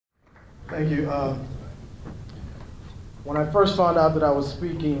Thank you. When I first found out that I was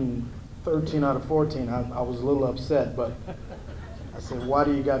speaking 13 out of 14, I was a little upset, but I said, why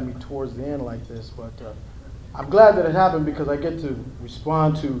do you got me towards the end like this? But I'm glad that it happened because I get to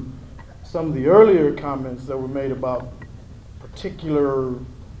respond to some of the earlier comments that were made about particular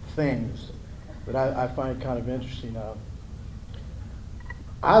things that I find kind of interesting.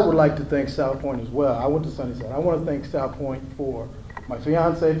 I would like to thank South Point as well. I went to Sunnyside. I want to thank South Point for my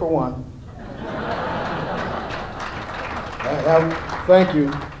fiance, for one. Thank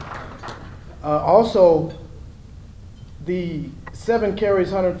you. Also, the 7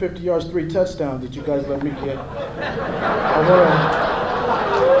 carries, 150 yards, 3 touchdowns that you guys let me get.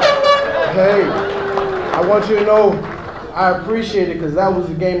 I want you to know I appreciate it because that was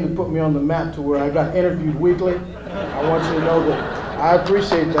the game that put me on the map to where I got interviewed weekly. I want you to know that I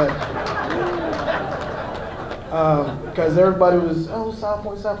appreciate that. Because everybody was, oh, South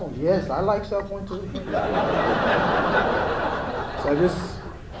Point, South Point. Yes, I like South Point too. So I just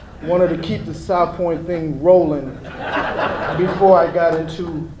wanted to keep the South Point thing rolling before I got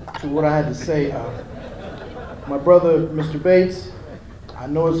into what I had to say. My brother, Mr. Bates, I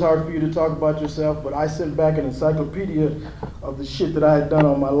know it's hard for you to talk about yourself, but I sent back an encyclopedia of the shit that I had done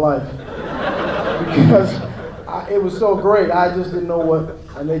all my life. Because it was so great, I just didn't know what,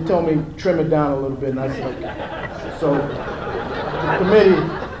 and they told me trim it down a little bit, and I said, okay. So, the committee,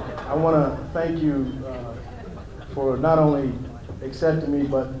 I want to thank you for not only accepting me,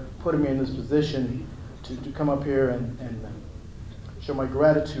 but putting me in this position to come up here and show my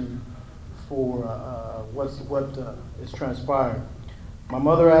gratitude for what is transpired. My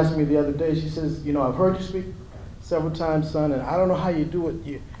mother asked me the other day, she says, you know, I've heard you speak several times, son, and I don't know how you do it.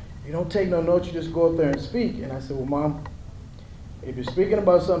 You don't take no notes, you just go up there and speak. And I said, well, Mom, if you're speaking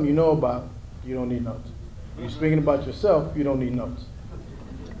about something you know about, you don't need notes. If you're speaking about yourself, you don't need notes.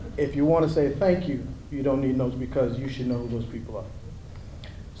 If you want to say thank you, you don't need notes because you should know who those people are.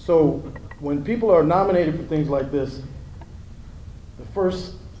 So when people are nominated for things like this, the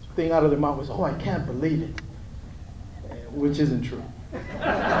first thing out of their mouth was, oh, I can't believe it, which isn't true.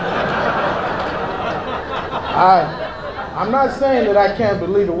 I'm not saying that I can't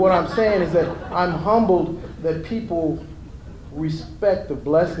believe it. What I'm saying is that I'm humbled that people respect the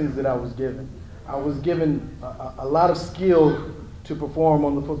blessings that I was given. I was given a lot of skill to perform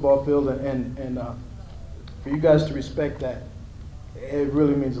on the football field, and for you guys to respect that, it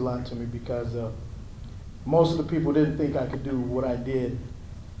really means a lot to me because most of the people didn't think I could do what I did,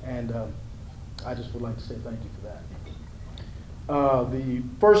 and I just would like to say thank you for that. The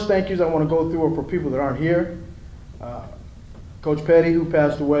first thank yous I want to go through are for people that aren't here. Coach Petty, who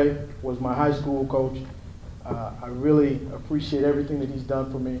passed away, was my high school coach. I really appreciate everything that he's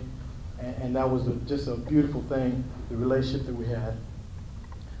done for me, and that was just a beautiful thing, the relationship that we had.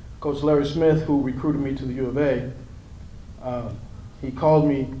 Coach Larry Smith, who recruited me to the U of A, he called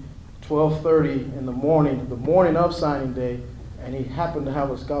me 12:30 in the morning of signing day, and he happened to have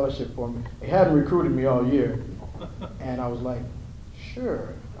a scholarship for me. He hadn't recruited me all year, and I was like,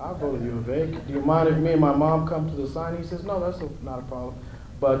 sure, I'll go to the U of A. Do you mind if me and my mom come to the signing? He says, no, that's not a problem.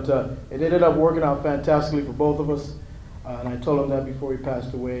 But it ended up working out fantastically for both of us. And I told him that before he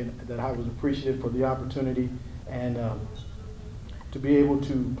passed away, that I was appreciative for the opportunity. And to be able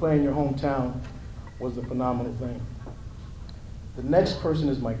to play in your hometown was a phenomenal thing. The next person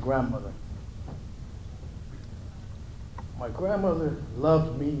is my grandmother. My grandmother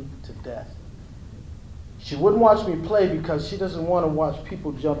loved me to death. She wouldn't watch me play because she doesn't want to watch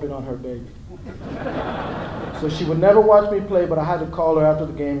people jumping on her baby. So she would never watch me play, but I had to call her after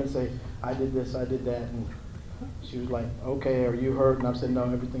the game and say, I did this, I did that. And she was like, okay, are you hurt? And I said, no,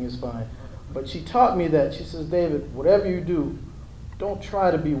 everything is fine. But she taught me that. She says, David, whatever you do, don't try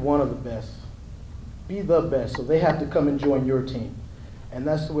to be one of the best. Be the best. So they have to come and join your team. And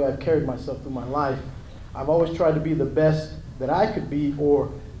that's the way I've carried myself through my life. I've always tried to be the best that I could be or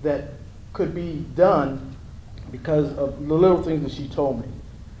that could be done because of the little things that she told me.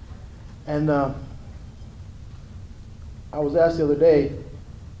 And I was asked the other day,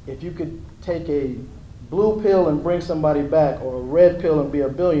 if you could take a blue pill and bring somebody back or a red pill and be a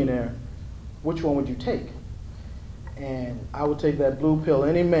billionaire, which one would you take? And I would take that blue pill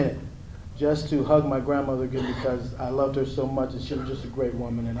any minute just to hug my grandmother again because I loved her so much and she was just a great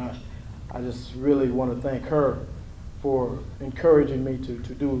woman, and I just really want to thank her for encouraging me to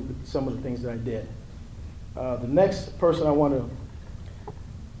do some of the things that I did. The next person I want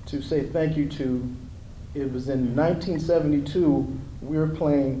to say thank you to, it was in 1972, we were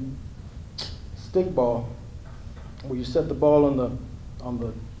playing stickball, where you set the ball on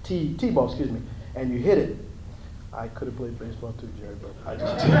the T-ball, and you hit it. I could have played baseball too, Jerry, but I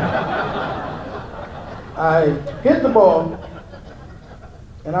just didn't. I hit the ball,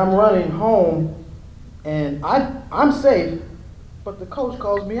 and I'm running home, and I'm safe, but the coach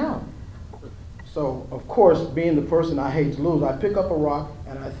calls me out. So, of course, being the person I hate to lose, I pick up a rock,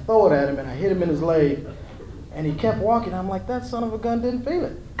 and I throw it at him, and I hit him in his leg, and he kept walking. I'm like, that son of a gun didn't feel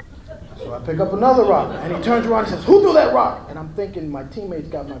it. So I pick up another rock, and he turns around and says, who threw that rock? And I'm thinking, my teammates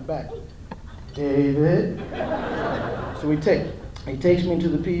got my back. David. So he takes me into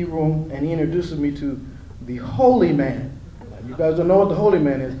the PE room, and he introduces me to the holy man. Now, you guys don't know what the holy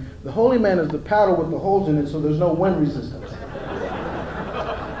man is. The holy man is the paddle with the holes in it, so there's no wind resistance.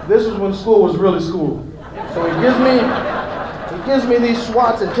 This is when school was really school. So he gives me these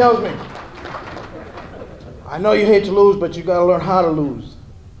swats and tells me, I know you hate to lose, but you got to learn how to lose.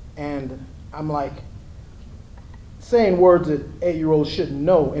 And I'm like, saying words that 8-year-olds shouldn't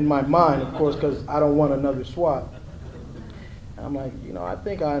know in my mind, of course, because I don't want another swat. And I'm like, I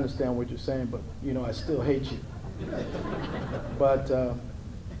think I understand what you're saying, but, I still hate you. But,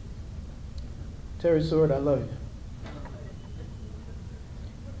 Terry Seward, I love you.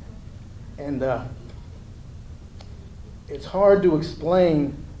 And it's hard to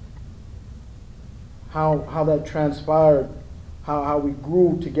explain how that transpired, how we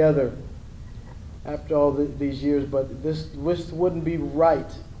grew together after all these years, but this wouldn't be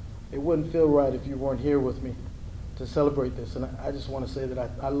right. It wouldn't feel right if you weren't here with me to celebrate this. And I just want to say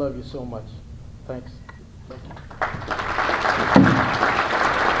that I love you so much. Thanks. Thank you.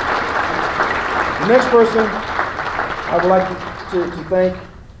 The next person I would like to thank,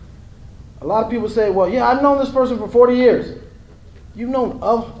 a lot of people say, well, yeah, I've known this person for 40 years. You've known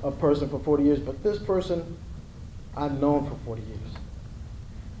of a person for 40 years, but this person I've known for 40 years.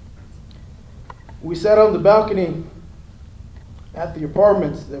 We sat on the balcony at the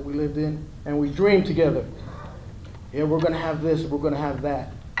apartments that we lived in, and we dreamed together. Yeah, we're going to have this, we're going to have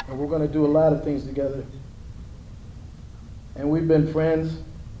that, and we're going to do a lot of things together. And we've been friends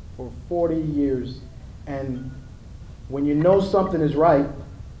for 40 years. And when you know something is right,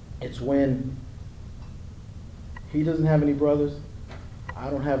 it's when he doesn't have any brothers, I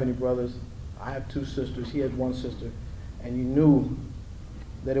don't have any brothers, I have 2 sisters, he has 1 sister, and you knew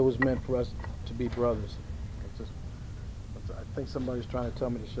that it was meant for us to be brothers. I think somebody's trying to tell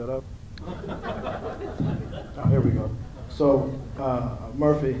me to shut up. Oh, here we go. So,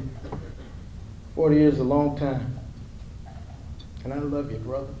 Murphy, 40 years is a long time. And I love you,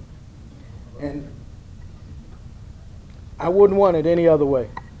 brother. And I wouldn't want it any other way.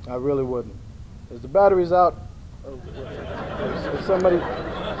 I really wouldn't. Is the batteries out? Is somebody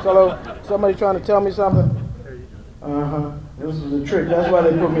trying to tell me something? Uh-huh. This is a trick. That's why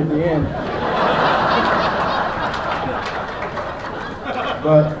they put me at the end.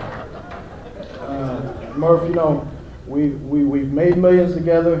 But, Murph, we've made millions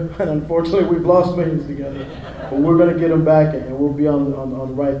together, and unfortunately we've lost millions together. But we're going to get them back, and we'll be on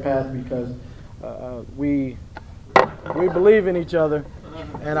the right path because we believe in each other.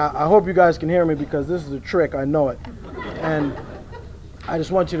 And I hope you guys can hear me because this is a trick. I know it. And I just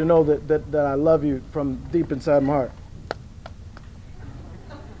want you to know that I love you from deep inside my heart.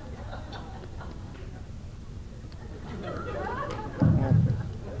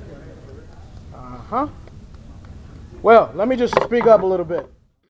 Uh-huh. Well, let me just speak up a little bit.